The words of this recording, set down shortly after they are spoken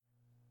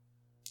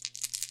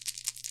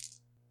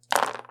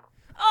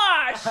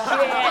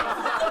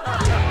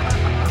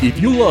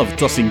If you love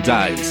tossing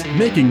dice,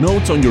 making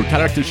notes on your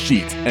character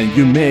sheet, and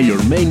you may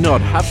or may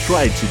not have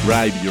tried to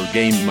bribe your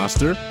game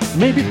master,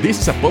 maybe this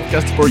is a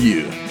podcast for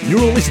you.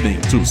 You're listening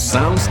to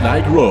Sounds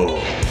Like Roll,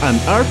 an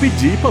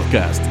RPG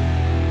podcast.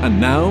 And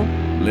now,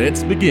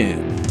 let's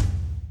begin.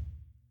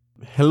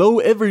 Hello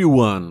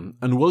everyone,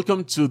 and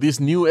welcome to this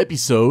new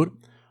episode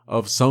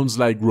of Sounds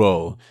Like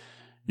Roll.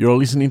 You're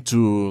listening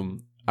to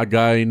a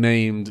guy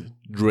named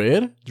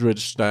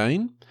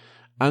Dreadstein,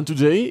 and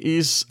today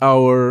is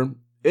our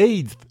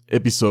 8th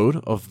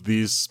episode of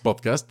this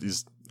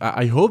podcast.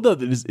 I hope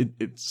that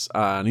it's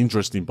an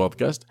interesting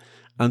podcast.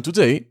 And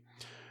today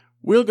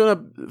I'm gonna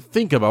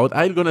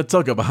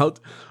talk about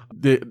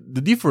the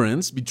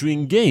difference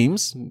between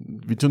games,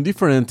 between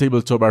different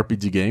tabletop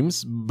RPG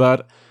games,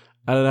 but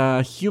at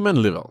a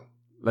human level.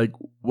 Like,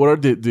 what are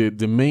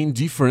the main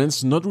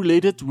difference, not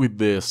related with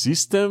the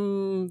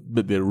system,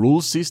 but the rule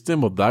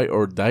system or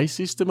die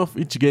system of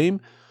each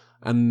game,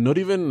 and not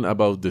even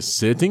about the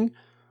setting,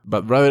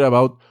 but rather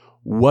about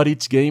what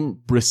each game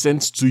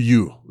presents to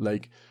you.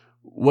 Like,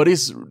 what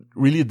is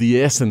really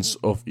the essence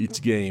of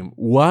each game?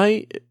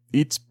 Why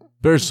each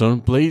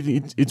person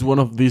played each one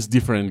of these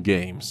different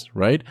games,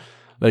 right?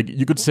 Like,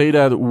 you could say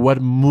that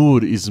what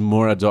mood is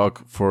more ad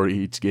hoc for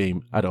each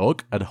game. Ad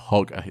hoc,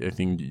 I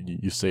think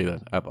you say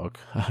that. Ad hoc,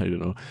 I don't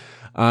know.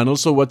 And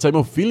also what type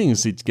of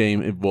feelings each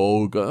game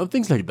evoke,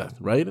 things like that,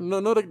 right?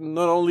 Not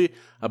only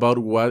about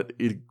what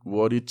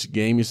each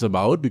game is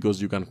about,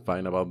 because you can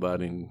find about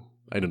that in,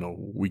 I don't know,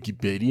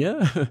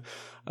 Wikipedia.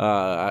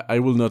 I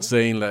will not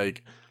say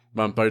like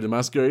Vampire the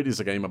Masquerade is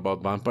a game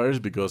about vampires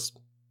because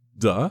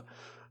duh.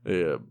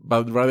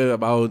 But rather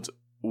about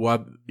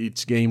what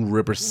each game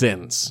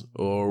represents,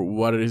 or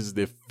what is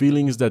the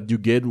feelings that you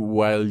get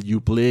while you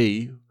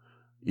play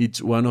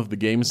each one of the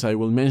games I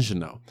will mention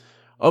now.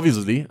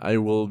 Obviously, I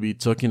will be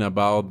talking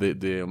about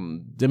the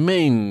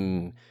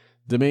main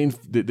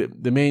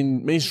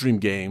mainstream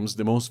games,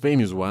 the most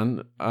famous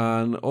one,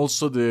 and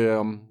also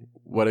the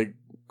what I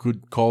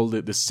could call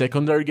the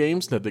secondary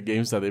games, that the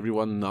games that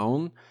everyone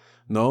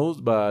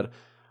knows but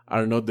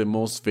are not the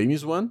most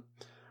famous one,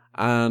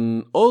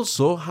 and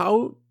also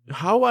how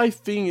I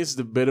think is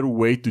the better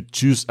way to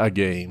choose a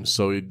game,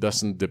 so it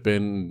doesn't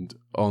depend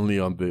only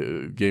on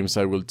the games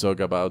I will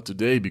talk about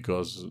today,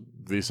 because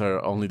these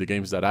are only the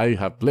games that I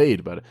have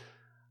played, but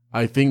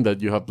I think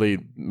that you have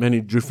played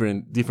many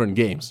different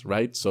games,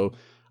 right? So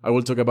I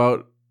will talk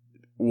about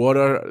what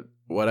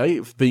I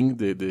think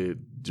the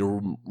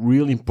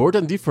real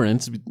important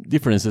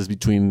differences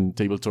between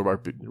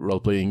tabletop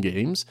role-playing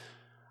games,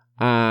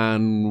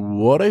 and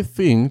what I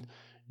think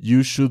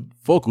you should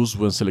focus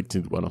when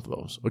selecting one of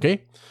those,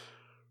 okay?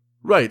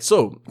 Right,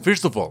 so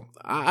first of all,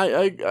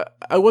 I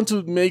want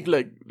to make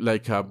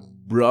like a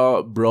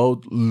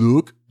broad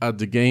look at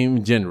the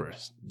game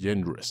genres.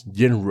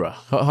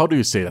 How do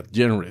you say that?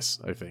 Genres,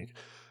 I think.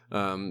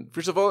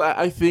 First of all,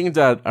 I think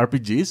that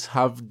RPGs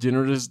have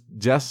genres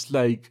just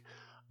like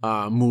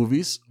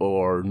movies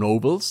or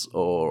novels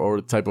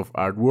or type of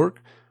artwork.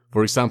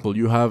 For example,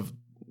 you have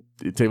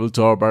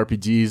tabletop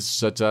RPGs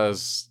such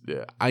as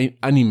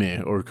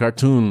anime or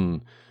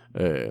cartoon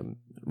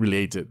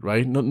related,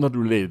 right? Not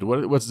related.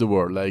 What's the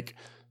word? Like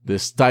the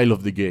style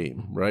of the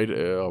game, right?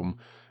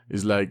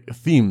 Is like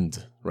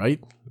themed,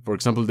 right? For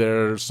example,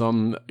 there are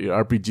some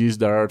RPGs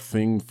that are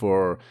themed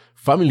for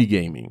family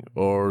gaming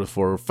or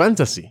for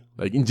fantasy,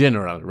 like in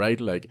general,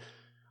 right? Like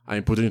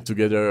I'm putting it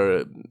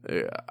together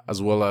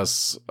as well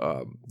as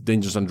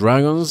Dungeons and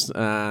Dragons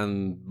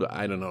and,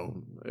 I don't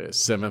know,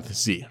 7th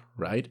Sea,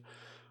 right?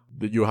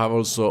 You have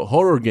also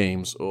horror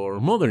games or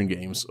modern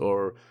games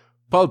or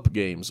pulp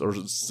games or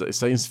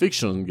science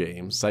fiction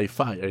games,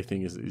 sci-fi, I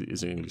think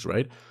is in English,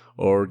 right?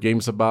 Or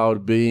games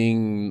about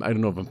being, I don't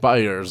know,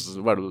 vampires.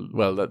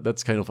 Well,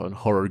 that's kind of a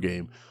horror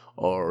game.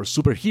 Or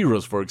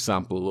superheroes, for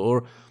example.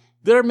 Or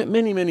there are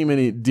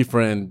many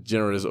different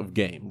genres of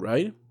game,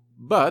 right?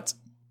 But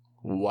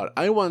what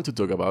I want to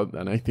talk about,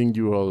 and I think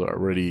you all are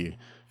already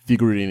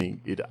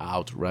figuring it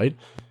out, right,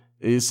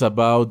 is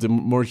about the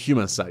more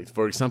human side.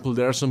 For example,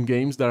 there are some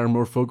games that are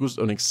more focused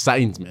on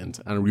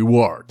excitement and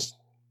rewards,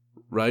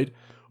 right?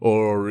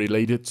 Or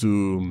related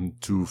to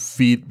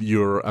feed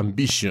your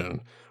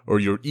ambition or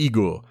your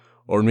ego,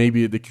 or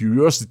maybe the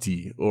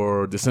curiosity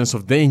or the sense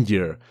of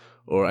danger,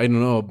 or I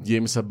don't know,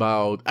 games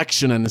about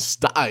action and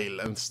style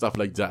and stuff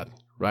like that,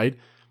 right?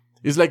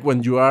 It's like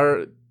when you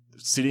are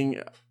sitting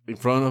in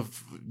front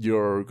of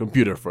your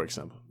computer, for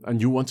example,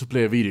 and you want to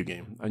play a video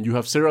game, and you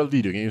have several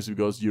video games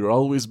because you're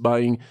always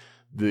buying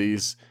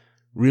these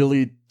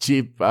really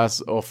cheap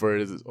ass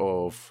offers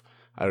of,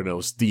 I don't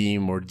know,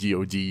 Steam or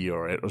GOG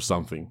or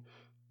something.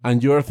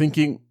 And you are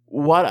thinking,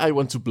 what I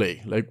want to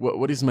play? Like,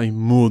 what is my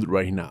mood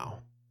right now?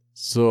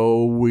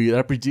 So with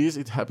RPGs,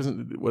 it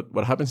happens.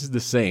 What happens is the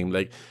same.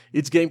 Like,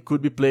 each game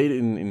could be played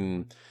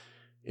in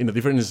a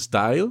different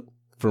style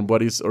from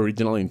what is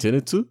originally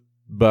intended to,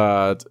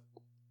 but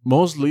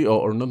mostly,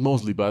 or not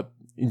mostly, but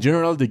in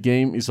general, the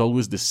game is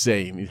always the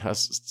same. It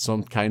has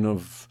some kind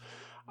of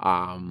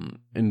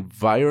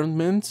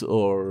environment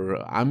or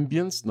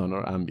ambience. No,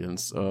 not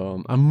ambience.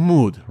 A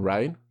mood,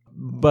 right?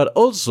 But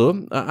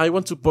also, I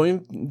want to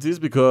point this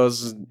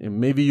because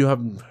maybe you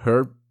have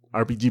heard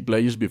RPG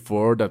players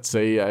before that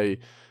say,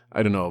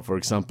 I don't know, for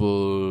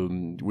example,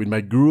 with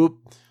my group,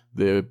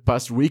 the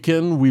past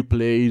weekend we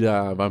played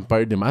a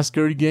Vampire the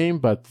Masquerade game,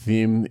 but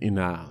themed in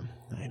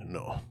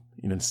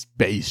in a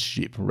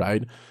spaceship,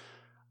 right?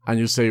 And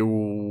you say,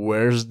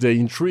 where's the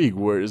intrigue?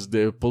 Where's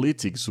the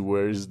politics?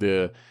 Where's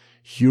the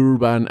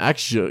urban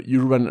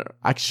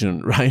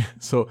action, right?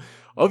 So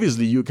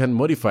obviously you can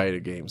modify the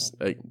games,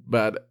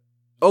 but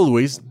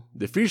always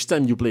the first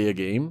time you play a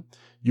game,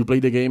 you play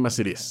the game as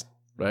it is,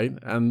 right?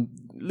 And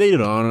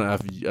later on,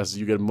 as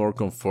you get more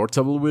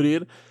comfortable with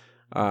it,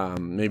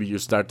 maybe you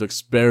start to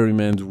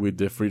experiment with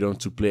the freedom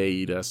to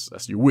play it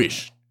as you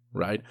wish,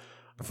 right?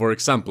 For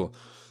example,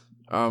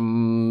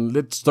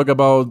 let's talk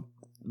about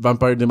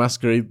Vampire the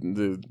Masquerade,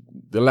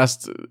 the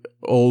last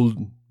old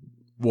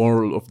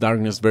World of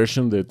Darkness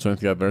version, the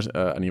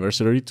 20th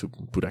anniversary, to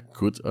put a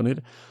cut on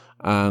it,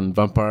 and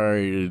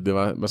Vampire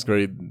the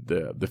Masquerade,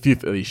 the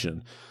 5th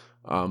edition.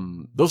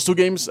 Those two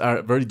games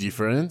are very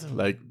different.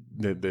 Like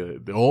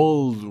the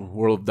old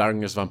World of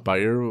Darkness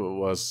Vampire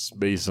was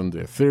based on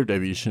the 3rd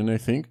edition, I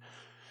think.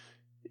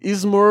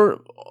 Is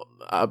more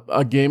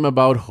a game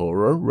about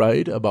horror,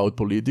 right? About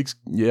politics,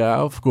 yeah,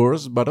 of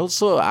course, but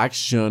also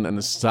action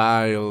and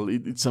style.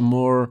 It's a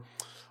more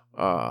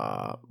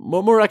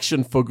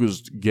action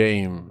focused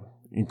game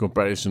in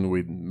comparison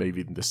with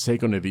maybe the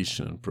 2nd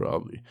edition,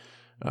 probably.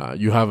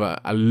 You have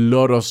a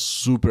lot of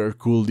super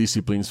cool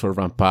disciplines for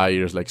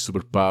vampires, like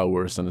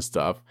superpowers and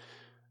stuff.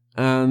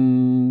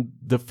 And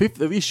the 5th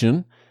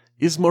edition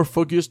is more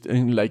focused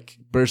in like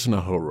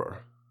personal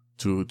horror,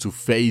 to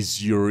face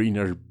your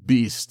inner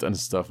beast and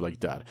stuff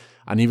like that.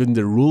 And even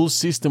the rule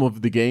system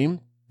of the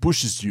game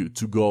pushes you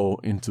to go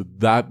into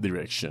that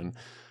direction,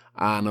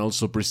 and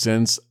also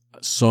presents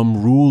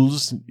some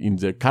rules in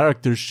the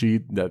character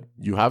sheet that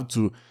you have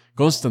to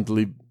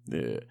constantly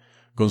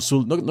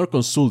consult, not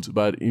consult,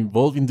 but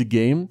involve in the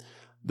game,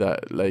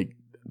 that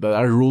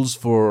are rules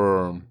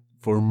for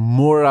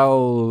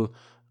moral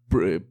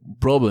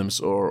problems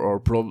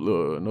or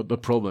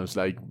not problems,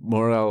 like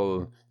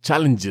moral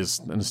challenges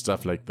and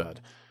stuff like that.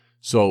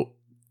 So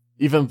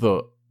even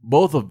though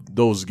both of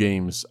those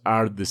games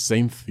are the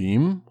same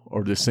theme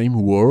or the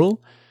same world,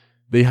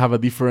 they have a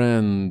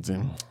different,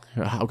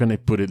 how can I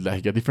put it,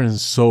 like a different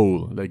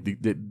soul. Like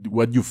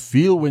what you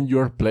feel when you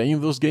are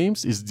playing those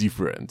games is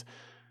different.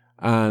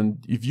 And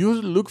if you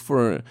look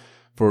for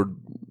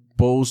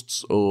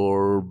posts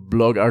or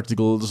blog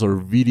articles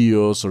or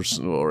videos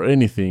or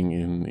anything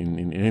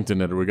in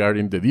internet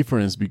regarding the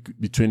difference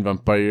between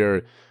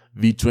Vampire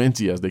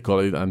V20, as they call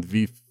it, and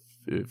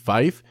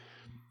V5,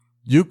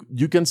 you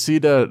could see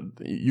that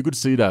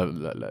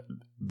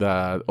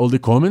all the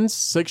comments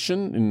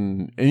section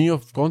in any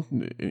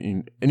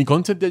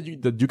content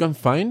that you can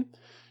find,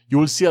 you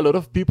will see a lot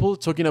of people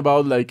talking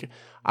about, like,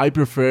 I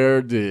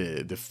prefer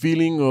the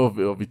feeling of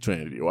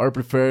Eternity, or I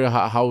prefer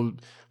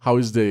how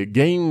is the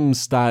game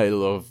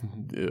style of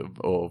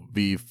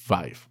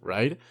V5,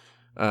 right?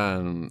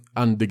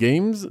 And the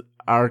games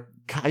are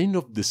kind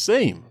of the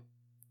same.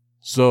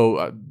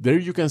 So there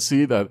you can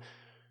see that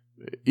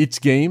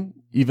each game,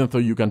 even though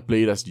you can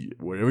play it as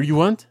wherever you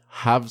want,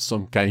 have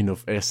some kind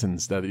of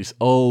essence that is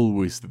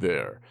always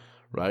there,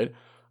 right?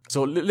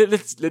 So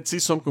let's see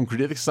some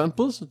concrete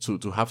examples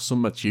to have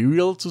some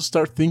material to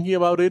start thinking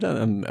about it,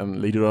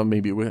 and later on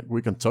maybe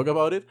we can talk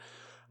about it.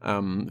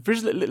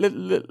 First,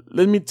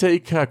 let me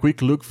take a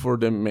quick look for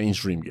the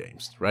mainstream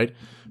games, right?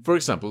 For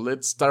example,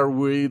 let's start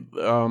with,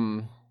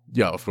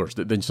 of course,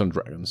 the Dungeons and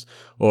Dragons.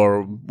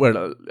 Or,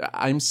 well,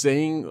 I'm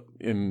saying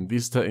in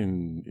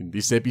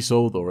this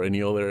episode or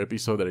any other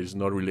episode that is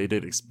not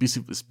related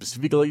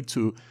specifically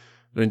to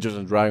Dungeons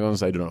and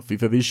Dragons, I don't know,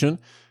 5th edition.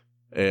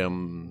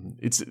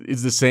 It's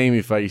the same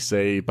if I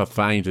say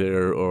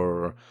Pathfinder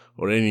or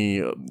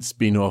any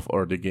spin-off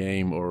or the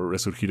game, or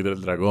Resurgir del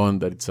Dragón,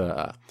 that it's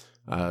a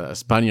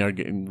Spaniard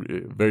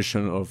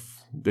version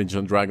of Dungeons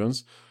and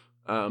Dragons.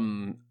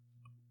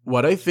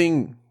 What I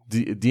think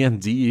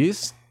D&D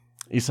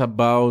is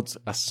about,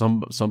 as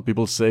some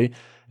people say,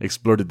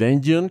 explore the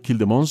dungeon, kill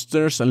the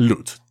monsters, and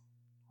loot,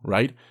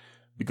 right?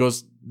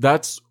 Because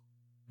that's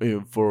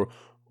for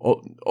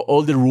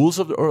all the rules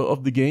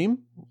of the game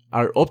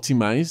are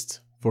optimized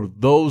for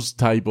those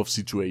type of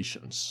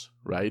situations,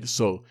 right?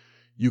 So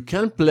you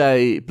can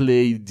play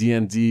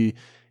D&D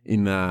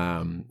in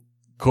a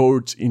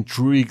court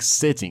intrigue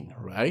setting,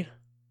 right?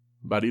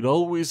 But it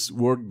always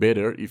works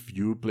better if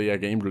you play a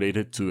game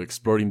related to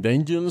exploring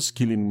dungeons,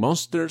 killing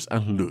monsters,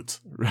 and loot,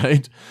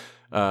 right?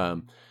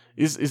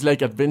 It's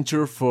like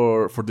adventure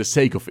for the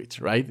sake of it,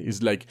 right?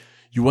 It's like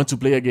you want to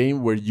play a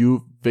game where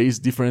you face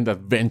different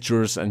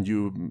adventures and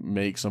you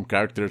make some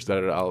characters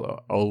that are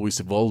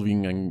always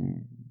evolving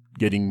and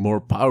getting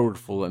more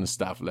powerful and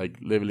stuff, like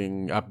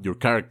leveling up your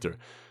character,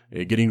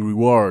 getting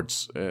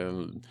rewards,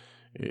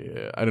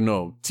 I don't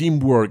know,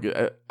 teamwork.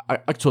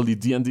 Actually,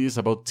 D&D is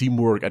about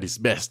teamwork at its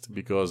best,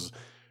 because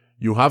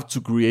you have to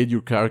create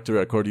your character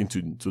according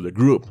to the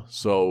group.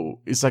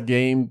 So it's a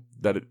game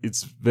that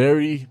it's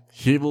very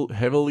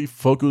heavily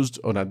focused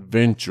on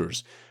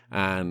adventures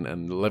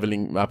and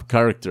leveling up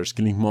characters,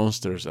 killing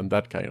monsters, and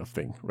that kind of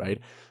thing, right?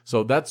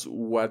 So that's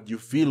what you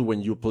feel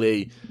when you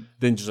play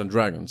Dungeons and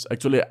Dragons.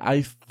 Actually,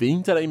 I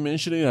think that I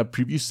mentioned in a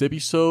previous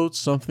episode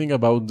something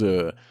about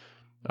a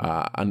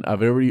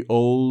very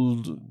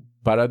old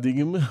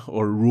paradigm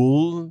or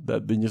rule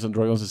that Dungeons and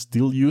Dragons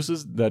still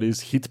uses, that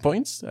is hit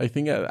points. I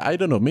think, I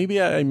don't know,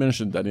 maybe I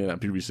mentioned that in a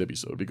previous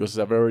episode, because it's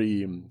a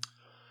very,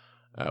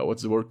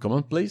 what's the word,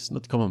 commonplace?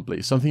 Not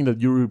commonplace, something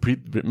that you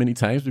repeat many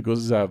times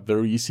because it's a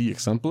very easy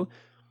example,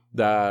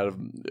 that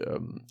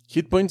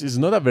hit points is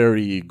not a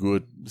very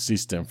good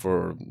system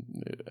for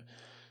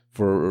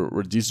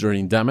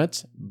registering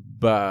damage,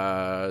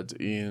 but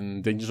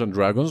in Dungeons and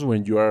Dragons,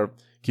 when you are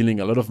killing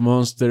a lot of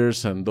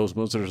monsters and those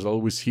monsters are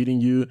always hitting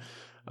you,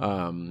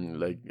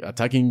 like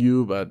attacking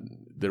you, but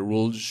the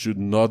rules should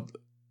not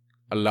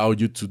allow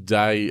you to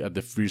die at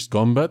the first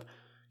combat,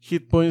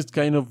 hit points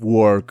kind of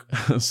work.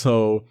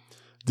 So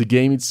the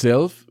game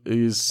itself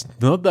is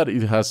not that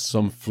it has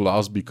some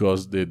flaws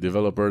because the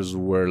developers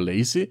were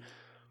lazy.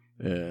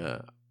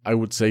 I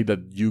would say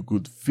that you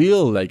could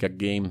feel like a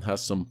game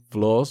has some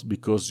flaws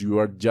because you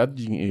are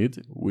judging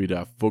it with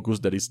a focus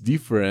that is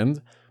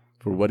different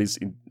for what is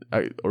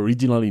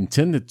originally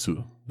intended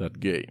to that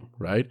game,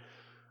 right?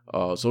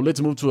 So let's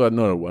move to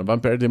another one,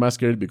 Vampire the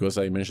Masquerade, because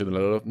I mentioned a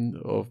lot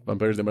of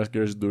Vampire the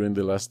Masquerade during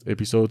the last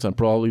episodes and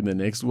probably the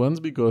next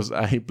ones, because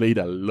I played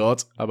a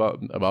lot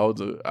about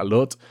a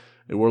lot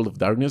the World of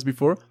Darkness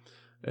before.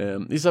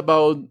 It's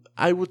about,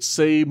 I would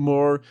say,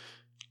 more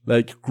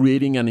like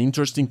creating an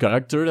interesting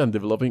character and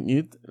developing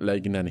it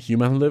like in a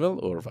human level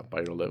or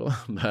vampire level,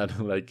 but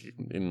like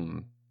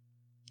in...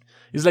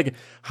 It's like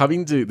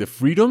having the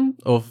freedom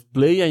of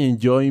play and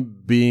enjoy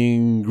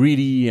being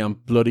greedy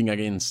and plotting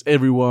against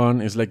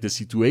everyone. It's like the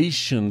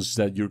situations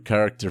that your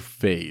character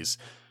face.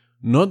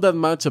 Not that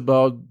much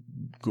about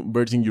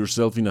converting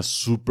yourself in a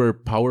super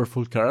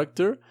powerful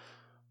character,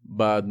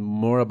 but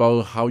more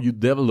about how you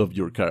develop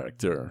your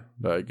character.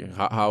 Like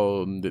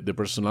how the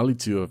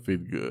personality of it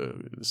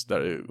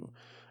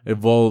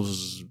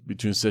evolves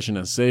between session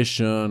and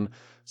session.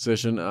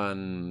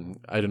 And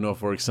I don't know,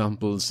 for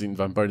example, in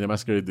Vampire the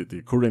Masquerade,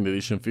 the current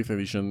edition, 5th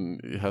edition,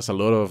 it has a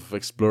lot of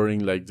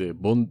exploring like the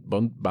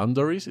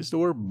boundaries, is the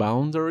word,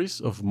 boundaries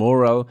of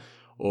moral,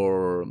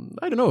 or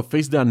I don't know,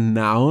 face the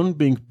unknown,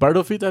 being part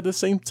of it at the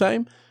same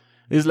time.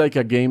 It's like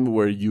a game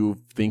where you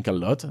think a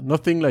lot,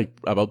 nothing like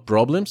about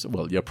problems,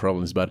 well, yeah,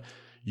 problems, but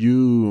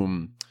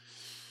you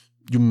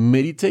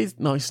meditate.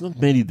 No, it's not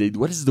meditate.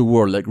 What is the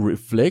word? Like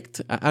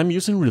reflect. I'm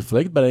using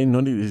reflect, but I don't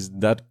know is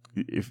that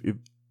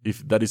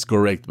if that is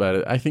correct,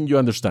 but I think you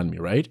understand me,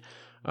 right?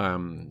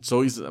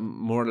 So it's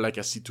more like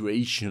a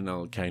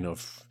situational kind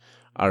of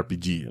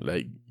RPG.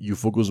 Like you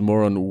focus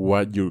more on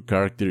what your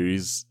character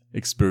is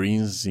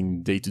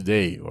experiencing day to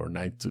day or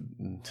night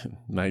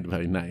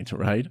by night,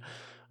 right?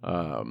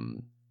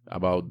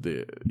 About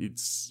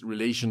its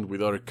relation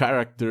with other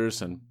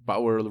characters and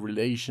power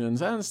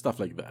relations and stuff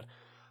like that.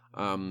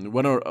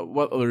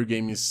 What other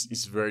game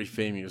is very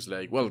famous?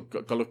 Like, well,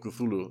 Call of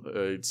Cthulhu.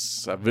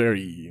 It's a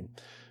very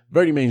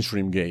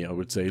mainstream game, I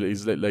would say.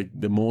 It's like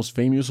the most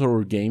famous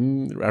horror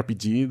game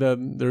RPG that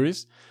there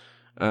is.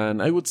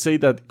 And I would say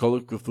that Call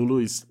of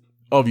Cthulhu is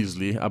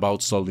obviously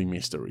about solving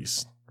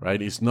mysteries, right?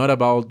 It's not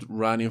about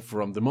running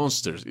from the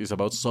monsters. It's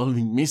about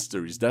solving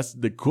mysteries. That's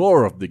the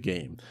core of the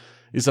game.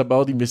 It's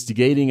about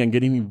investigating and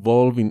getting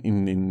involved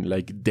in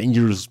like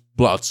dangerous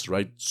plots,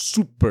 right?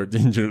 Super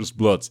dangerous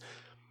plots.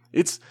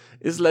 It's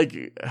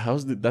like,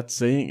 how's that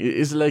saying?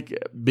 It's like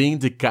being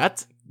the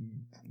cat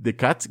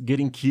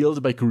getting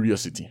killed by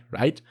curiosity,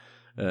 right?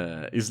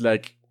 It's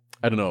like,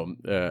 I don't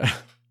know,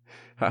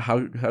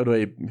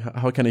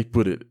 how can I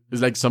put it?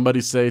 It's like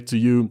somebody say to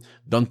you,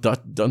 don't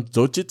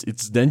touch it,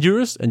 it's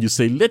dangerous, and you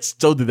say, let's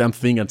touch the damn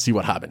thing and see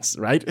what happens,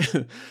 right?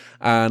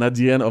 And at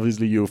the end,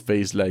 obviously, you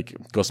face like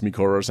cosmic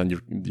horrors, and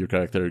your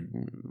character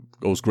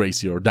goes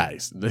crazy or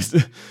dies.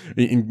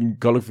 In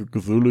Call of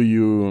Cthulhu,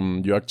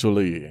 you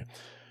actually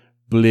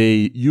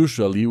play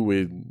usually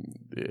with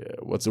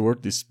what's the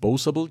word?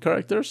 Disposable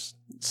characters.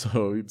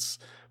 So it's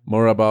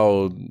more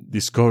about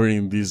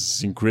discovering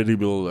this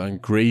incredible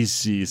and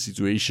crazy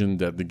situation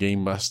that the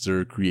game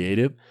master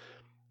created.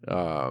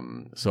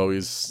 So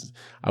it's,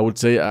 I would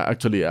say,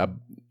 actually,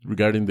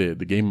 regarding the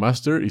game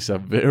master, is a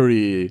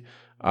very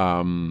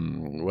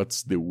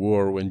what's the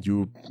word when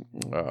you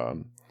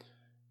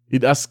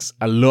it asks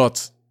a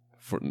lot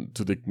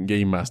to the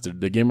game master.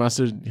 The game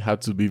master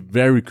had to be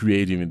very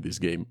creative in this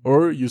game,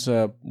 or use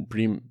a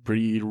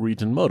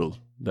pre-written model.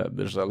 That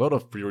there's a lot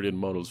of pre-written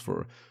models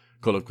for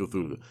Call of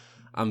Cthulhu,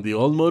 and the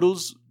old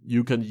models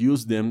you can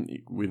use them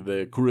with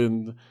the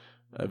current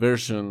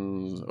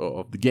version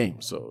of the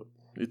game. So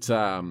it's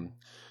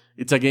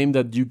a game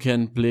that you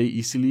can play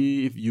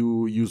easily if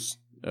you use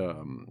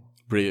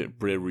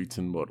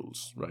pre-written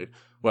models, right?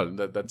 Well,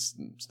 that's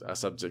a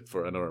subject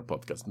for another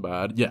podcast,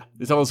 but yeah,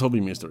 it's about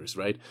solving mysteries,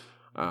 right?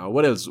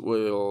 What else?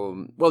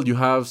 Well, you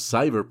have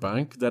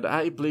Cyberpunk that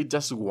I played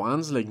just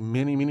once, like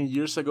many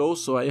years ago.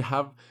 So I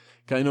have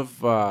kind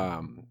of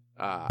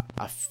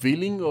a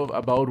feeling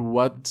about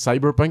what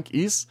Cyberpunk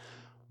is,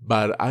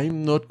 but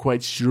I'm not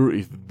quite sure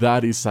if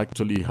that is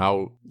actually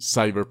how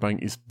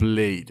Cyberpunk is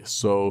played.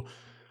 So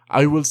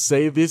I will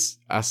say this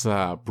as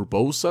a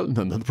proposal,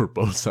 no, not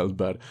proposal,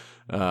 but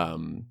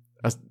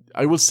as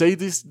I will say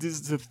this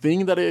is the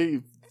thing that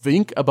I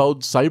think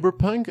about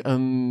Cyberpunk,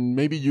 and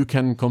maybe you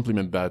can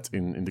complement that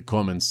in the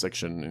comments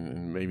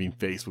section, maybe in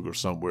Facebook or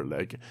somewhere.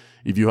 Like,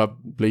 if you have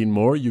played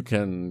more, you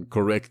can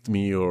correct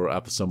me or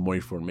add some more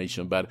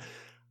information. But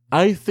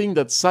I think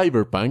that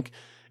Cyberpunk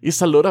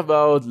is a lot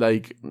about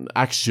like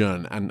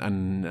action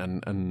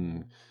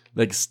and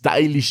like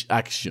stylish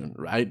action,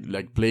 right?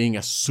 Like playing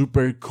a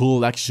super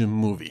cool action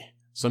movie,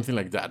 something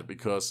like that.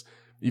 Because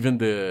even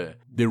the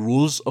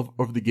rules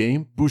of the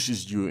game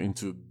pushes you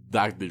into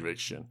that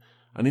direction.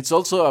 And it's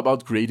also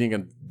about creating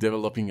and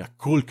developing a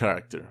cool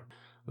character.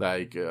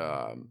 Like,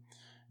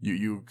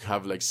 you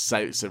have like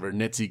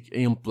cybernetic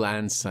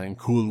implants and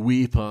cool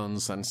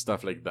weapons and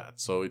stuff like that.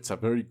 So it's a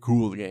very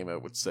cool game, I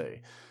would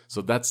say.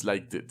 So that's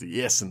like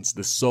the essence,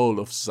 the soul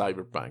of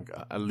Cyberpunk,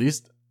 at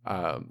least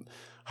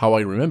how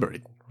I remember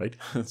it, right?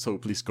 So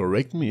please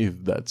correct me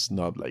if that's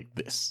not like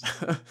this.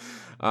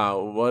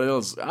 What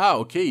else?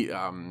 Okay.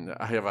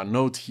 I have a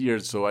note here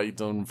so I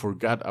don't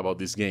forget about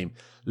this game.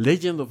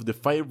 Legend of the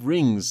Five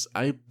Rings.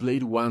 I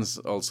played once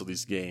also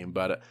this game,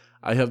 but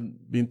I have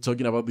been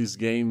talking about this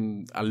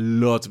game a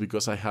lot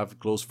because I have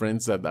close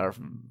friends that are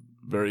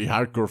very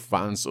hardcore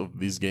fans of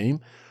this game.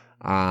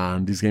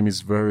 And this game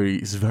is very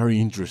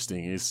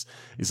interesting. It's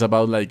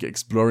about like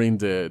exploring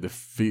the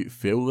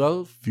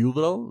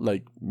feudal,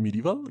 like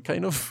medieval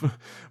kind of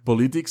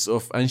politics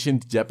of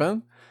ancient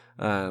Japan,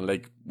 and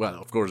like, well,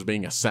 of course,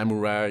 being a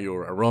samurai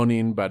or a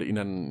ronin, but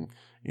in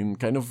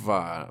kind of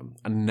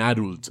an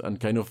adult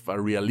and kind of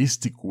a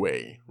realistic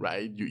way,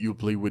 right? You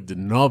play with the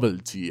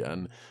novelty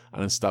and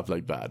stuff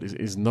like that.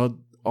 It's not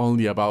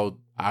only about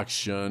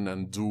action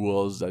and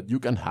duels, that you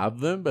can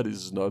have them, but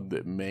it's not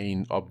the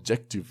main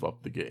objective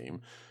of the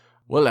game.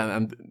 Well,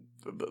 and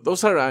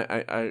those are,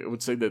 I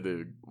would say,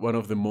 that one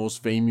of the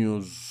most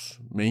famous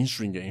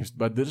mainstream games,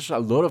 but there's a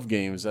lot of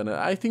games, and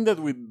I think that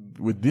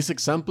with these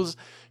examples,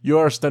 you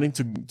are starting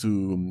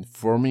to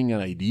forming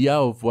an idea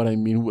of what I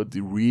mean with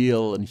the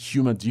real and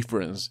human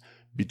difference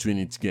between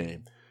each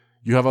game.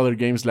 You have other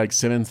games like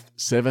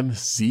 7th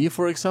Sea,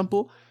 for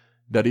example,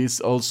 that is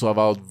also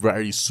about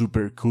very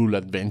super cool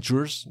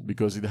adventures,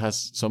 because it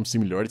has some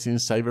similarity in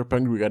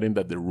Cyberpunk regarding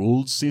that the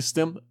rules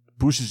system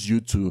pushes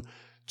you to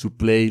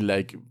play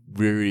like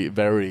very,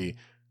 very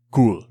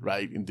cool,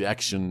 right, in the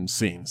action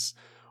scenes.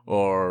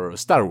 Or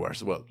Star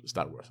Wars,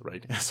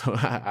 right? So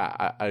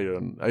I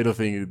don't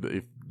think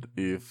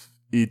if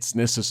it's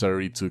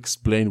necessary to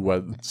explain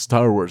what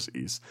Star Wars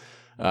is.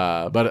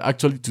 But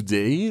actually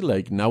today,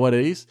 like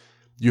nowadays,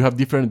 you have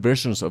different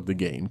versions of the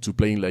game to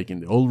playing like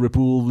in the Old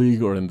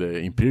Republic or in the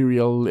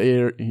Imperial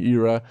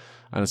era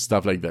and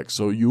stuff like that.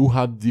 So you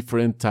have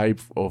different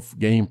type of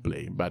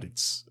gameplay, but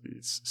it's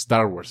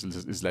Star Wars.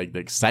 It's like the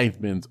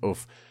excitement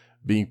of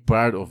being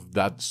part of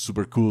that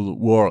super cool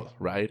world,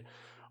 right?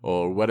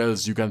 Or what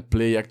else? You can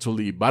play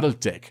actually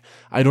BattleTech.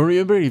 I don't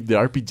remember if the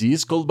RPG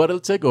is called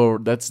BattleTech or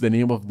that's the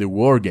name of the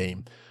war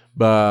game.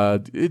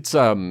 But it's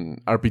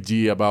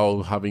RPG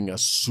about having a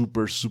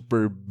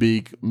super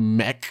big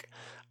mech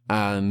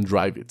and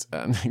drive it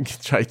and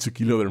try to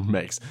kill other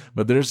mechs.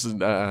 But there's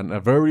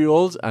a very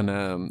old and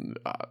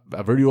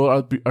a very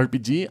old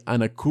RPG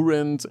and a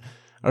current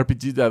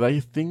RPG that I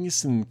think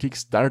is in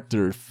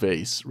Kickstarter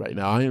phase right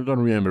now. I don't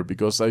remember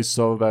because I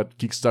saw that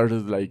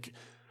Kickstarted like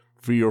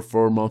 3 or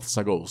 4 months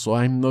ago, so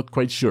I'm not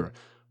quite sure.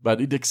 But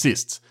it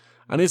exists,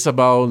 and it's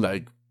about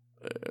like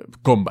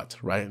combat,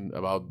 right?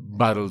 About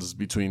battles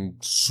between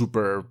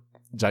super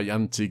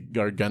gigantic,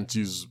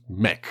 gargantuous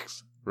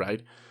mechs,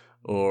 right?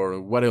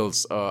 Or what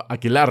else?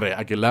 Aquelarre.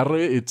 Aquelarre,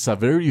 it's a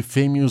very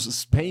famous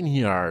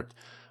Spaniard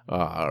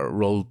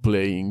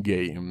role-playing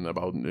game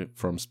about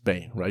from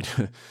Spain, right?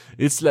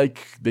 It's like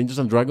Dungeons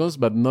and Dragons,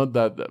 but not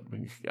that.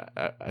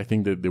 I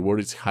think that the word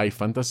is high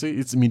fantasy.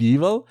 It's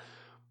medieval,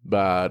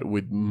 but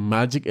with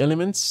magic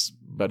elements.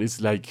 But it's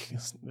like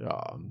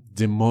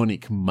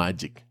demonic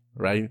magic,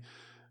 right?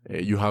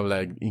 You have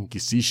like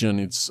Inquisition.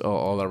 It's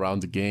all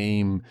around the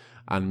game.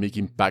 And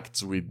making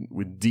pacts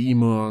with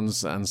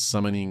demons and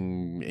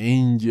summoning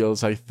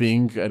angels, I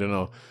think. I don't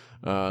know.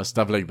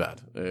 Stuff like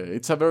that.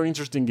 It's a very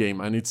interesting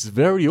game, and it's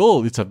very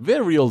old. It's a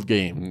very old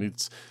game.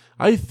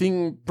 I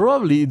think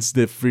probably it's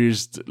the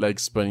first like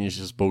Spanish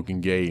spoken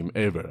game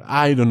ever.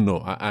 I don't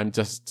know. I'm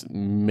just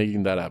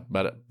making that up,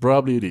 but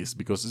probably it is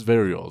because it's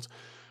very old.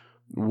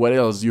 What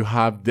else? You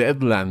have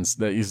Deadlands,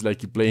 that is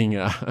like playing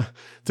a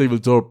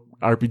tabletop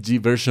RPG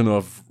version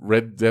of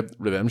Red Dead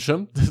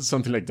Redemption,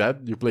 something like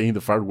that. You play in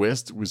the Far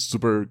West with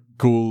super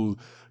cool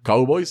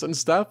cowboys and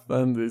stuff,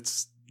 and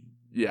it's,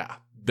 yeah,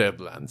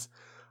 Deadlands.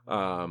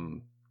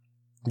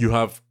 You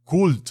have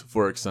Cult,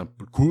 for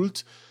example.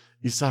 Cult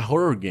is a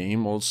horror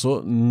game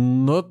also,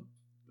 not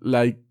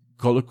like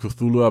Call of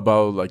Cthulhu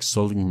about like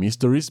solving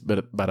mysteries,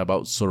 but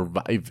about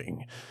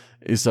surviving.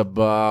 It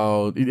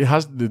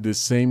has the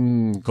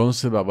same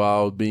concept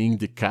about being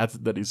the cat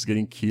that is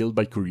getting killed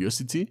by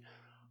curiosity,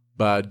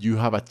 but you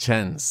have a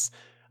chance,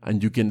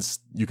 and you can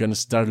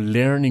start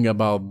learning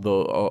about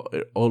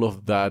all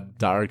of that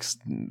dark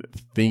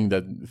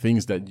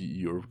things that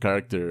your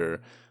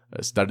character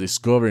start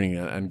discovering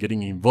and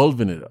getting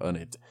involved in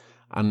it,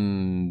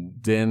 and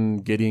then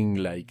getting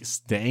like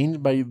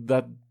stained by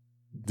that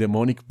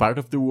demonic part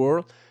of the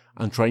world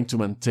and trying to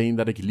maintain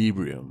that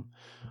equilibrium.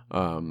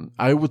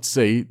 I would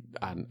say,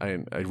 and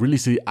I really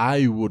say,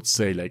 I would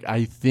say, like,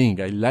 I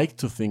like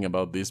to think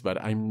about this,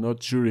 but I'm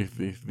not sure if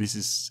this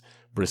is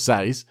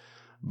precise.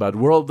 But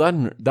World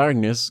of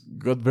Darkness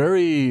got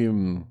very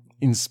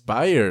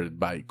inspired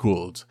by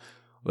Cult.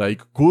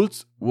 Like,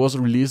 Cult was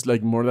released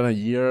like more than a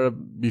year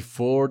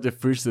before the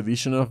first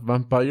edition of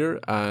Vampire,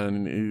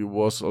 and it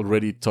was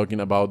already talking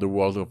about the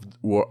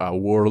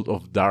world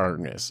of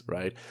darkness,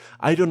 right?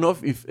 I don't know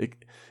if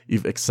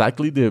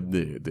exactly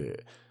the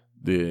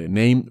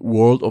name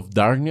World of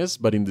Darkness,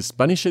 but in the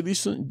Spanish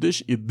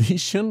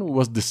edition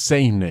was the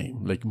same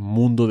name, like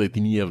Mundo de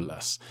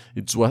Tinieblas.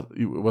 It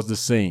was the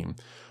same.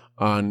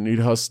 And it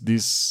has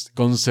this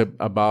concept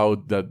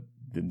about that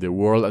the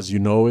world as you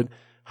know it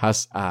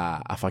has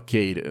a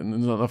facade,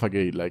 not a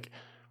facade, like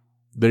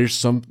there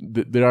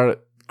are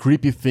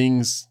creepy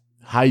things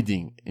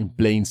hiding in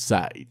plain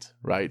sight,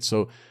 right?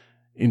 So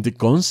in the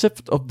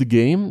concept of the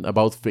game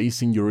about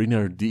facing your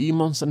inner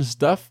demons and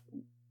stuff,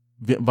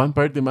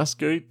 Vampire the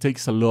Masquerade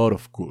takes a lot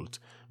of Cult.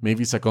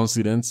 Maybe it's a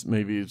coincidence.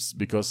 Maybe it's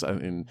because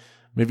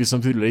maybe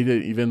something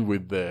related even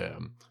with the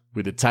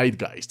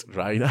Zeitgeist,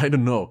 right? I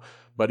don't know,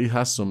 but it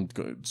has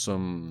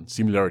some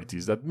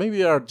similarities that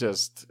maybe are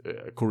just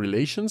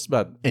correlations.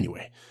 But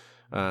anyway,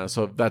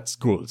 so that's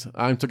Cult.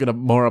 I'm talking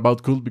more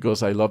about Cult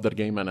because I love that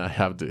game and I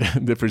have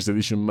the first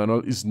edition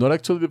manual. It's not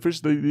actually the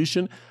first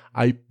edition.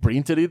 I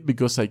printed it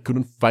because I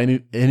couldn't find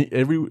it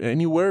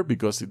anywhere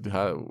because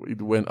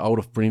it went out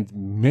of print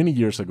many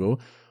years ago,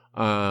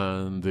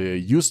 and the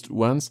used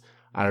ones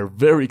are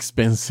very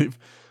expensive.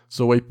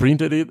 So I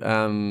printed it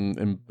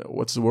and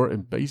what's the word?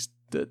 And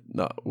pasted.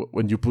 No,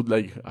 when you put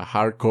like a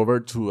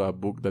hardcover to a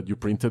book that you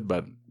printed,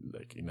 but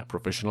like in a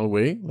professional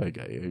way, like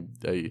I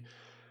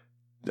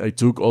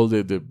took all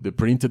the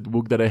printed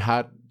book that I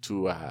had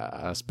to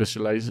a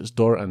specialized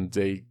store, and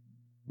they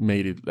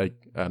made it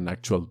like an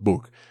actual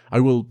book. I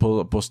will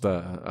post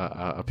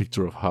a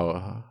picture of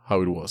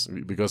how it was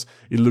because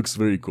it looks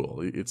very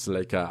cool. It's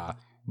like a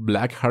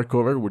black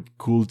hardcover with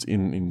Cult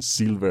in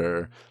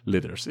silver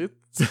letters.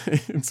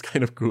 It's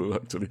kind of cool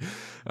actually.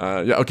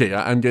 Yeah, okay,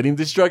 I'm getting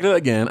distracted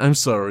again. I'm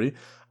sorry.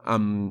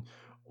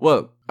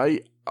 Well,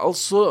 I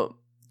also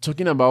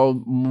talking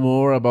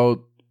more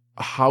about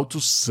how to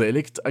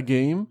select a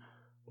game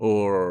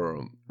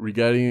or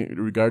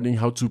regarding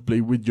how to play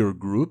with your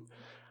group.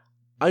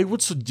 I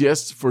would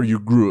suggest for your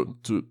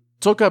group to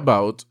talk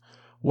about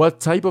what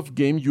type of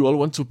game you all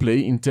want to play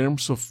in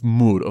terms of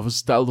mood, of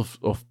style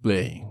of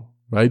playing,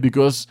 right?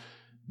 Because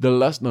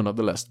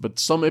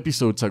some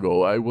episodes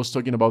ago, I was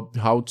talking about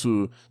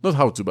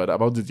but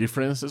about the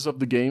differences of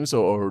the games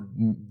or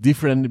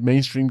different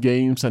mainstream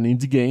games and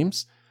indie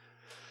games.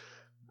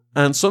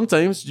 And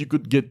sometimes you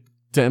could get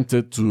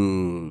tempted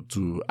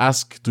to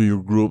ask to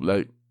your group,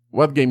 like,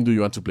 what game do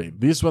you want to play?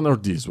 This one or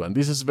this one?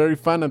 This is very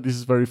fun and this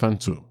is very fun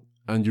too.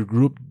 And your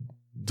group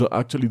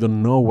actually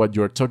don't know what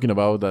you're talking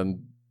about,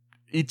 and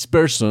each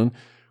person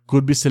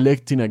could be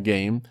selecting a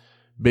game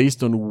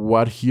based on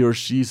what he or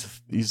she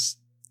is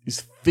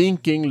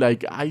thinking,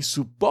 like, I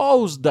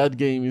suppose that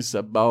game is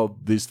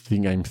about this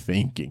thing I'm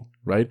thinking,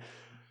 right?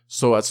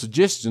 So a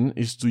suggestion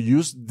is to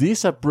use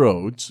this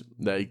approach,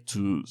 like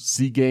to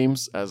see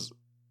games as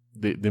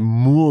the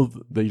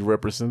mood they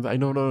represent. I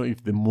don't know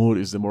if the mood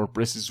is the more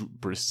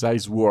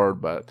precise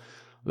word, but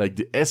like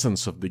the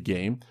essence of the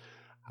game,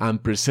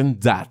 and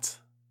present that.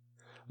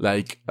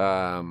 Like,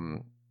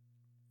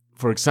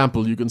 for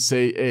example, you can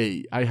say,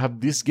 hey, I have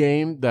this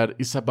game that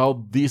is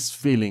about this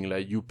feeling,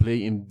 like you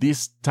play in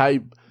this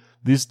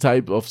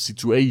type of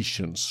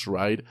situations,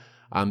 right?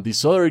 And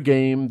this other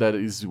game that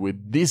is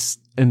with this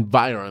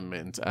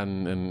environment,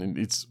 and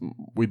it's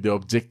with the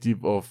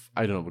objective of,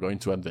 I don't know, going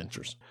to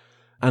adventures.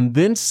 And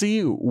then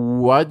see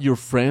what your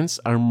friends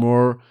are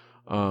more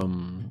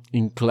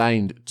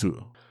inclined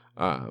to.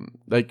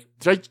 Like,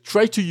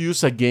 try to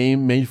use a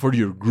game made for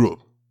your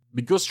group.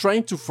 Because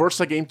trying to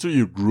force a game to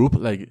your group,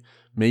 like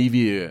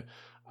maybe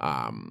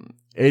like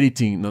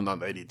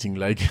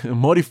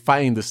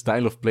modifying the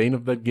style of playing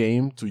of that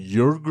game to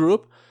your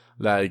group,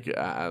 like,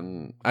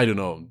 I don't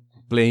know,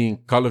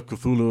 playing Call of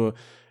Cthulhu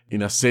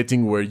in a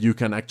setting where you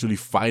can actually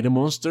fight the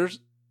monsters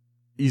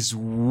is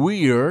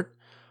weird.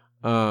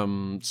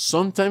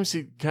 Sometimes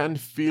it can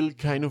feel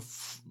kind of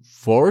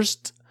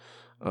forced.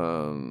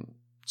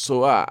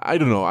 So I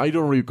don't know. I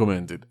don't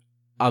recommend it.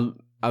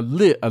 At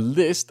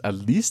least, I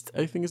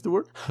think is the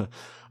word.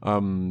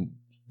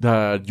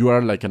 That you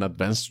are like an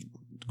advanced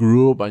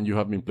group and you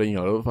have been playing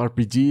a lot of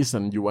RPGs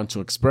and you want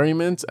to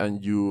experiment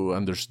and you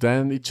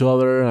understand each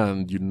other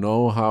and you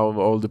know how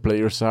all the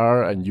players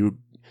are and you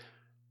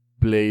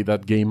play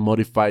that game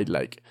modified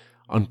like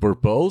on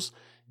purpose,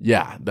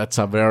 yeah, that's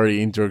a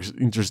very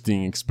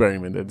interesting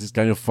experiment. It's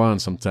kind of fun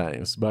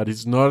sometimes, but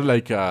it's not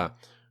like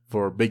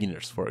for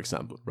beginners, for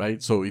example,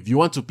 right? So if you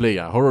want to play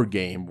a horror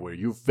game where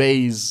you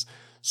face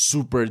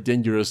super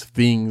dangerous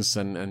things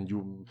and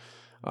you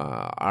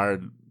are...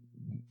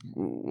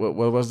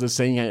 What was the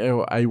saying?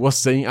 I was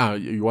saying,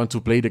 you want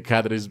to play the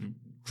cat that is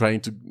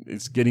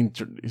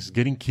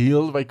getting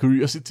killed by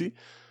curiosity,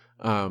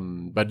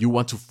 but you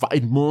want to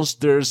fight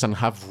monsters and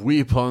have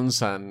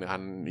weapons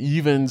and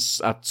even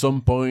at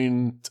some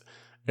point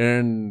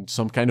earn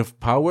some kind of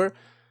power.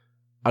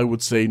 I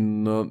would say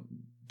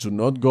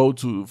not go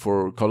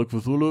for Call of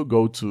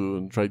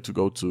Cthulhu. Try to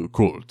go to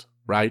Cult,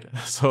 right?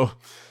 So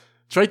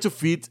try to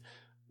fit.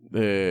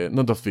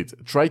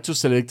 Try to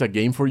select a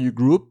game for your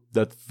group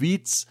that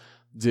fits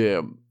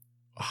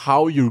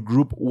how your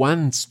group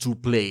wants to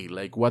play,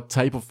 like what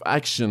type of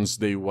actions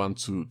they want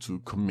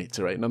to commit,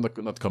 right?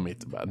 Not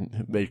commit, but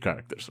their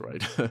characters,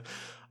 right?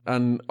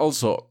 And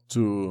also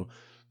to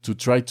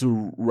try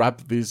to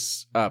wrap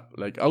this up,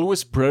 like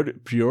always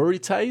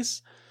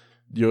prioritize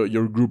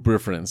your group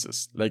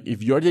preferences. Like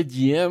if you're the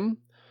GM,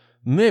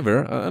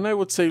 never, and I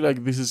would say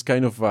like this is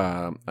kind of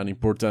an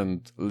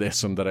important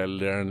lesson that I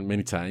learned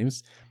many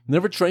times.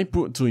 Never try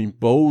to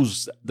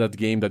impose that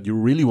game that you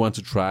really want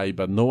to try,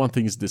 but no one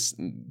thinks the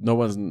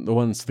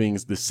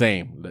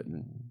same.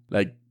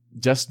 Like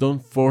just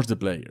don't force the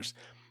players,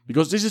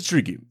 because this is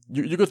tricky.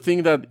 You could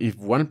think that if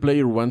one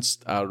player wants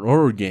a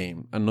horror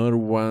game, another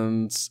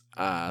wants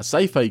a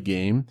sci-fi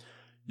game,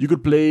 you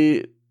could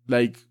play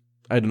like,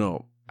 I don't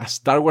know, a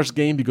Star Wars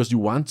game because you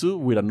want to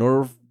with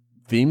another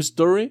theme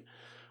story.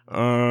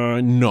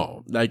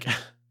 No, like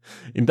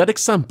in that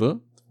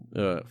example,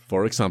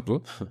 for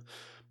example,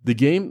 the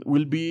game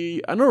will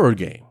be an horror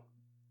game,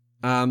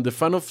 and the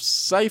fan of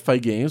sci-fi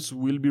games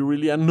will be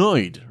really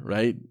annoyed,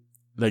 right?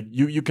 Like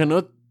you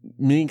cannot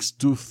mix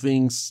two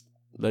things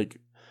like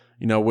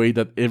in a way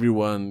that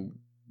everyone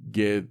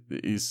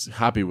is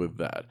happy with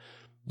that.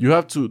 You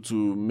have to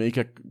make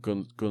a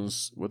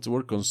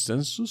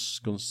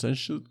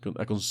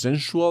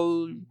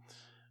consensual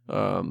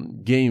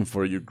game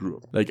for your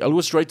group. Like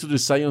always try to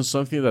decide on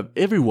something that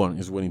everyone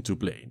is willing to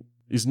play.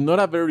 It's not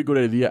a very good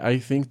idea, I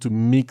think, to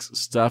mix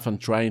stuff and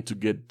trying to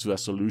get to a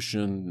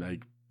solution,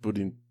 like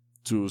putting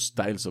two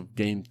styles of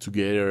game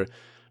together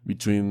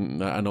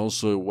between, and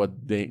also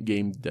what the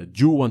game that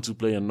you want to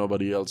play and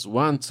nobody else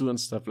wants to, and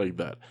stuff like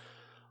that.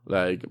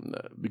 Like,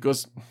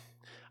 because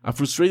a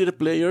frustrated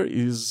player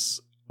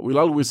will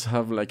always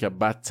have like a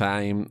bad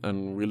time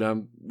and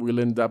will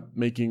end up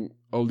making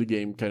all the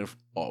game kind of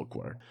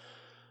awkward.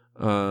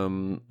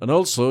 And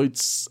also,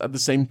 it's at the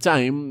same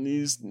time,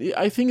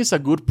 I think it's a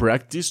good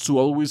practice to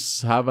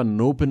always have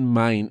an open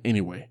mind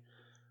anyway.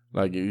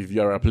 Like if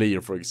you are a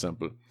player, for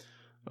example.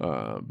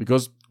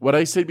 Because what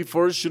I said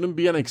before shouldn't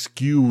be an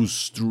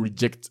excuse to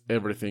reject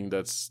everything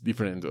that's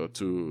different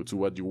to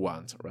what you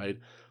want, right?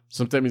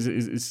 Sometimes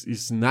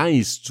it's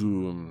nice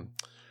to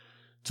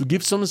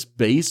give some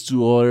space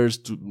to others,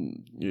 to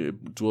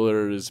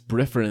others'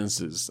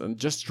 preferences, and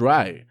just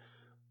try.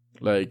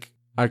 Like,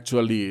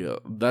 actually,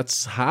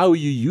 that's how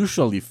you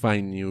usually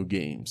find new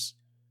games.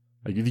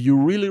 Like, if you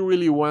really,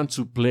 really want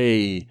to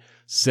play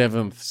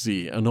 7th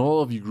Sea, and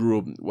all of your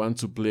group want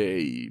to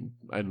play,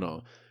 I don't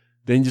know,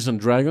 Dungeons and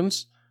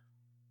Dragons,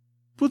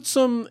 put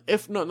some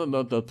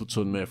not put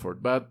some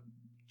effort, but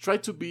try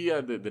to be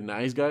the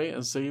nice guy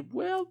and say,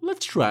 well,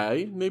 let's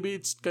try. Maybe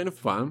it's kind of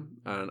fun,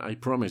 and I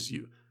promise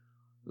you,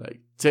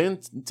 like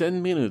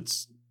 10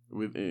 minutes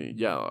with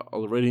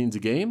already in the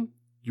game,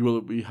 you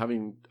will be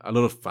having a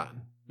lot of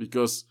fun.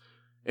 Because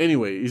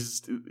anyway,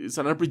 it's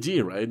an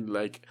RPG, right?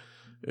 Like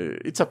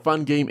it's a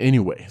fun game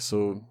anyway.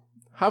 So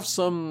have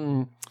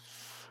some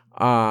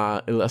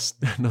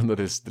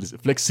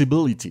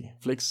flexibility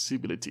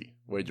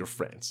with your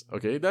friends.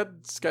 Okay,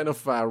 that's kind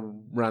of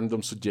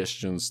random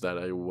suggestions that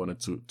I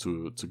wanted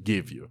to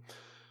give you.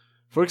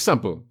 For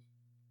example,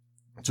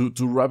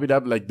 to wrap it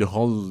up, like the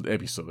whole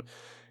episode.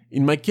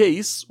 In my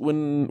case,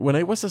 when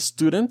I was a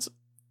student,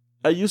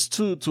 I used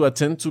to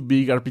attend to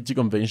big RPG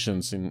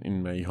conventions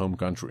in my home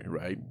country,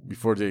 right?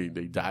 Before they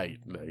died,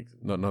 like,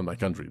 not my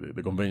country,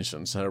 the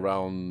conventions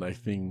around, I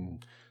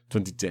think,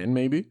 2010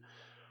 maybe.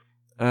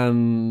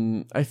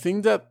 And I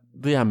think that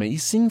the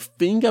amazing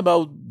thing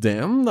about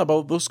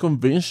those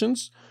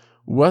conventions,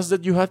 was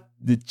that you had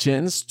the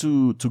chance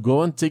to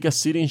go and take a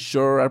seat in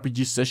short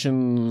RPG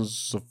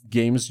sessions of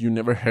games you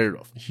never heard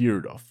of.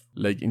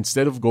 Like,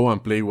 instead of go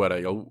and play what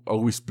I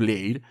always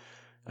played,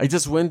 I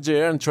just went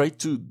there and tried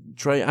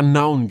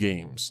unknown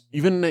games.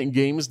 Even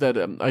games that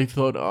I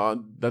thought,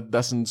 that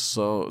doesn't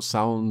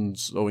sound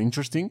so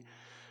interesting.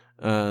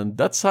 And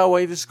that's how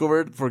I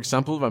discovered, for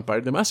example,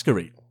 Vampire the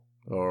Masquerade.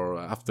 Or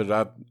after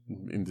that,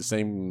 in the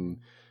same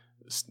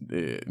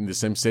in the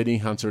same setting,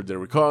 Hunter the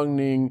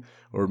Reckoning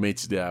or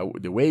Mates the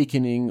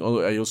Awakening.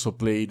 I also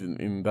played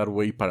in that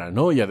way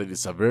Paranoia, that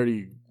is a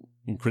very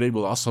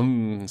incredible,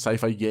 awesome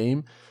sci-fi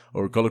game,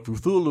 or Call of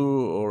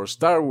Cthulhu, or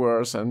Star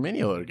Wars, and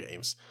many other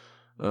games.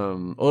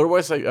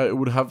 Otherwise, I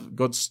would have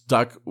got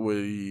stuck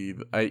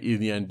with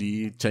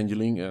AD&D,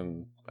 Changeling,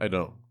 and I don't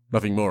know,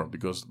 nothing more,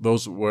 because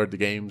those were the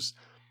games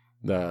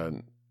that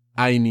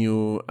I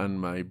knew and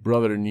my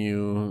brother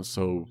knew.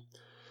 So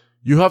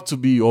you have to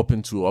be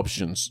open to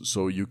options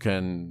so you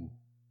can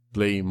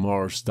play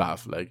more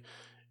stuff. Like,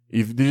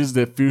 if this is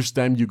the first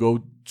time you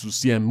go to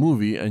see a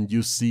movie and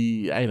you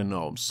see, I don't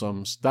know,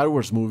 some Star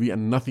Wars movie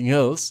and nothing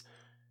else,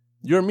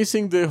 you're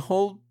missing the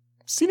whole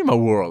cinema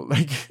world.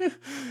 Like,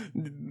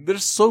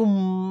 there's so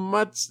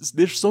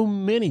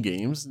many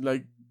games.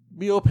 Like,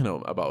 be open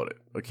about it,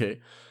 okay?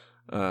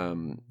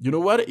 You know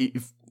what?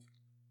 If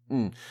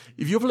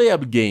you play a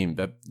game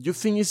that you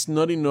think is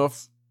not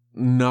enough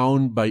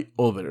known by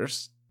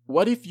others,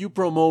 what if you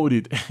promote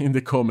it in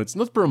the comments?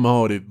 Not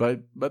promote it,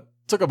 but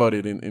talk about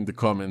it in the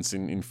comments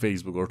in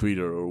Facebook or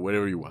Twitter or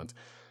wherever you want.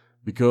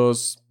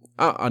 Because,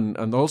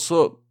 and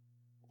also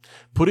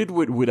put it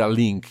with a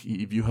link.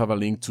 If you have a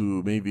link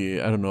to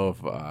maybe, I don't know,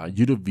 a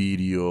YouTube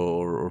video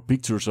or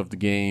pictures of the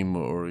game,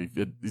 or if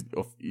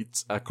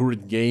it's a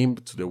current game,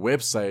 to the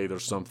website or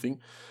something.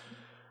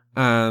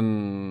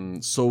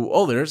 And so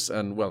others,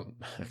 and well,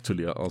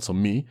 actually also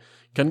me,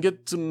 can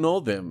get to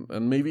know them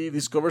and maybe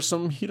discover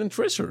some hidden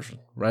treasures,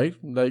 right?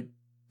 Like,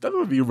 that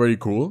would be very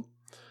cool.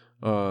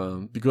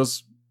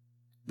 Because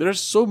there are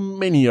so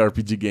many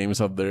RPG games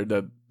out there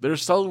that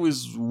there's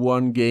always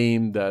one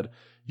game that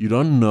you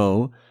don't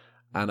know,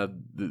 and at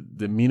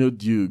the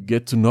minute you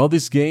get to know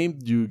this game,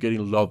 you get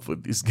in love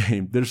with this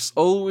game. There's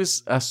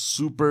always a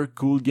super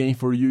cool game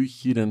for you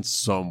hidden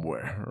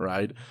somewhere,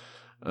 right?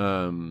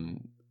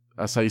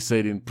 As I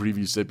said in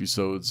previous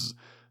episodes,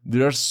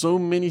 there are so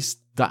many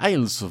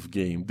styles of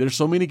game. There's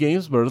so many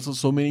games, but also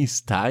so many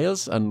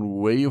styles and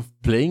way of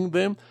playing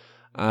them,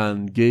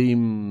 and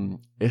game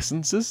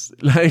essences,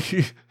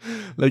 like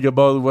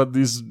about what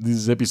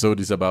this episode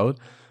is about.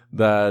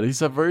 That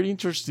is a very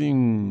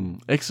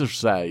interesting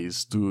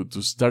exercise to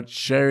start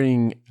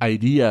sharing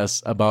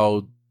ideas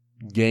about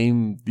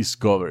game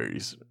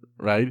discoveries,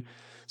 right?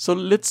 So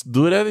let's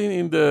do that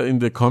in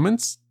the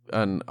comments,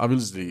 and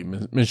obviously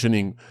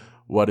mentioning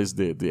what is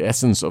the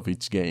essence of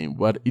each game,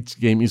 what each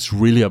game is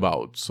really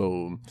about.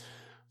 So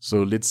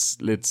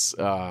let's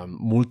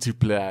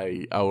multiply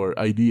our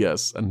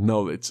ideas and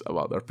knowledge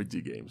about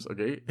RPG games,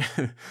 okay?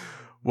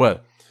 Well,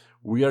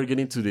 we are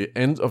getting to the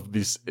end of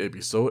this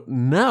episode.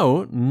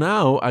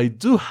 Now I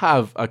do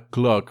have a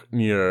clock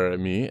near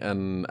me,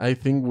 and I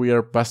think we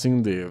are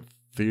passing the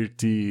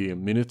 30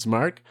 minutes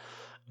mark.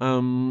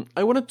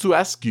 I wanted to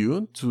ask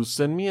you to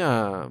send me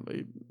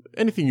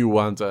anything you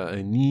want,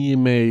 an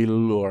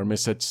email or a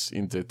message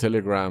in the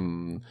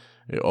Telegram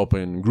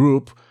open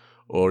group,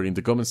 or in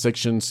the comment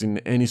sections in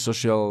any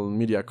social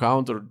media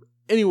account, or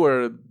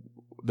anywhere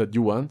that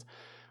you want.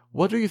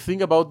 What do you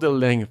think about the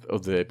length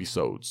of the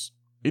episodes?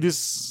 Do you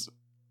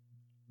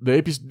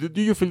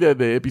feel that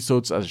the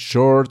episodes are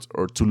short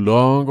or too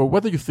long, or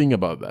what do you think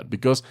about that?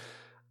 Because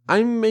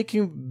I'm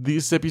making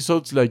these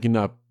episodes like in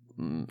a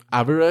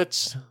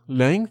average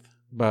length,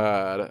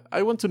 but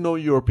I want to know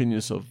your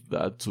opinions of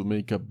that to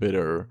make a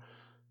better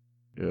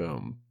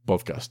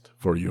podcast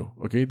for you.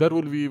 Okay, that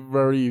would be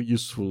very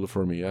useful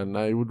for me, and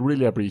I would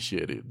really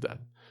appreciate it. That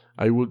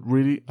I would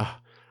really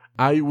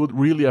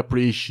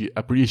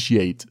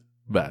appreciate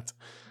that.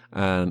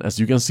 And as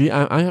you can see,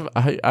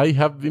 I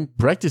have been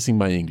practicing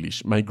my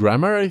English. My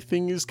grammar, I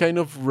think, is kind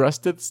of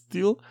rusted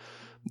still.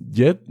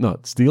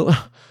 Not still,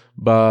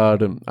 but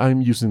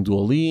I'm using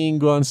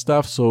Duolingo and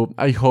stuff. So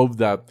I hope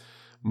that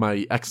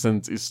my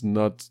accent is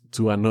not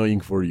too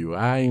annoying for you.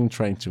 I'm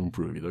trying to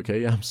improve it,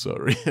 okay? I'm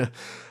sorry.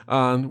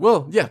 And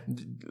well, yeah,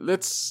 I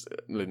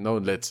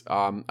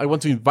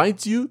want to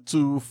invite you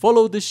to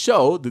follow the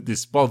show,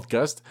 this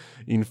podcast,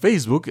 in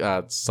Facebook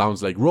at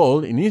Sounds Like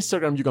Roll. In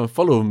Instagram, you can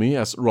follow me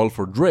as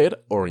Roll4Dread,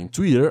 or in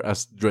Twitter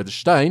as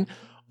Dreadstein,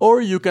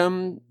 or you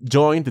can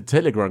join the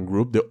Telegram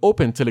group, the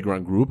open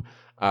Telegram group,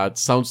 at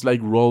Sounds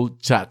Like Roll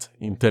Chat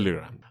in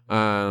Telegram.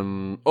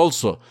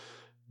 Also,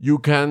 you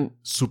can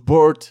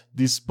support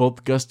this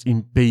podcast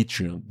in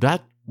Patreon.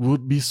 That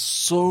would be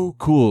so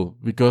cool,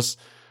 because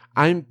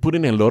I'm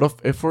putting a lot of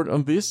effort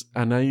on this,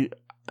 and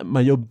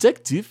my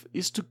objective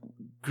is to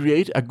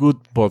create a good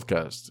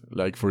podcast,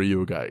 like, for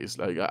you guys.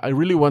 Like, I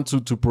really want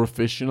to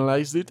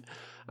professionalize it,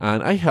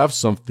 and I have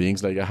some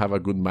things, like I have a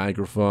good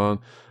microphone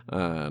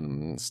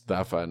and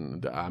stuff,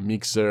 and a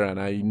mixer,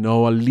 and I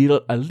know a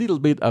little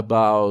bit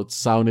about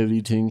sound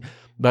editing.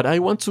 But I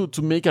want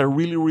to make a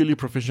really, really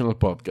professional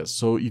podcast.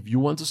 So if you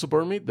want to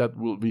support me, that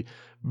will be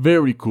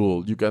very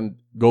cool. You can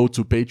go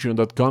to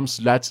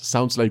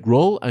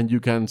patreon.com/soundslikeroll, and you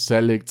can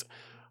select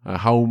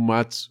how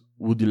much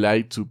would you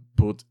like to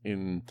put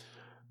in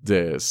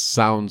the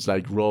Sounds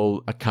Like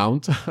Roll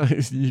account,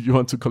 if you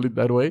want to call it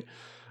that way.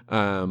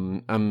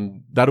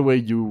 And that way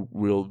you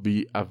will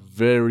be a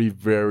very,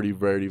 very,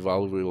 very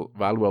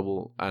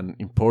valuable and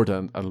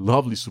important and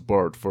lovely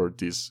support for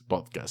this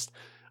podcast.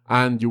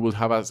 And you will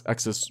have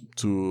access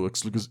to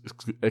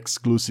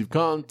exclusive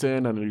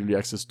content and early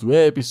access to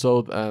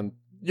episode, and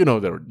you know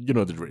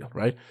the drill,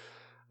 right?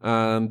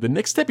 And the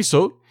next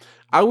episode,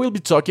 I will be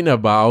talking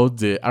about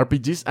the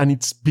RPGs and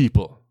its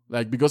people.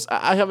 Because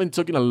I have been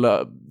talking a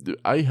lot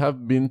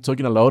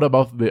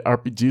about the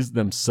RPGs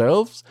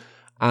themselves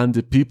and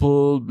the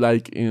people,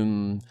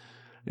 in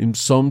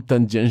some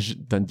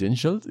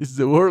tangential is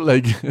the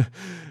word,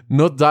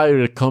 not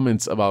direct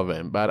comments about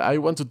them, but I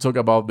want to talk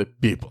about the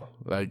people,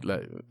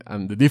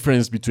 and the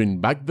difference between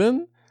back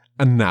then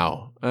and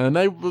now. And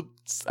I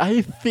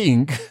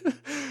think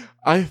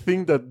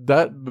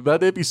that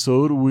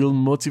episode will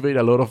motivate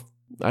a lot of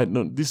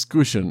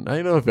discussion. I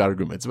don't know if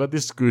arguments, but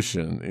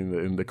discussion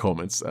in the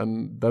comments,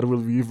 and that will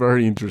be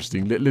very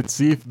interesting. Let's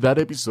see if that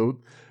episode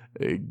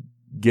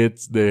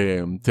gets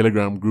the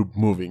Telegram group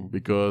moving,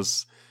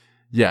 because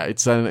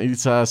it's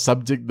a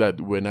subject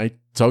that when I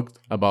talked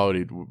about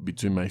it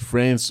between my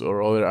friends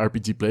or other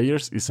RPG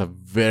players, it's a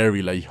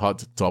very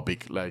hot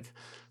topic,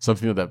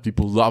 something that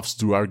people loves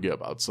to argue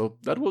about. So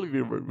that will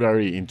be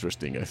very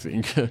interesting, I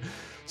think.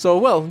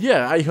 So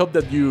I hope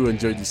that you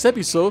enjoyed this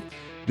episode.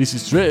 This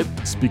is Red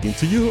speaking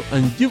to you,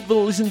 and you've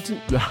been listening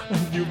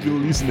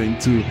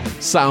to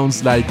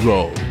Sounds Like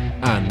Roll,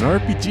 an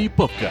RPG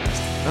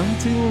podcast.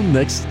 Until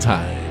next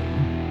time.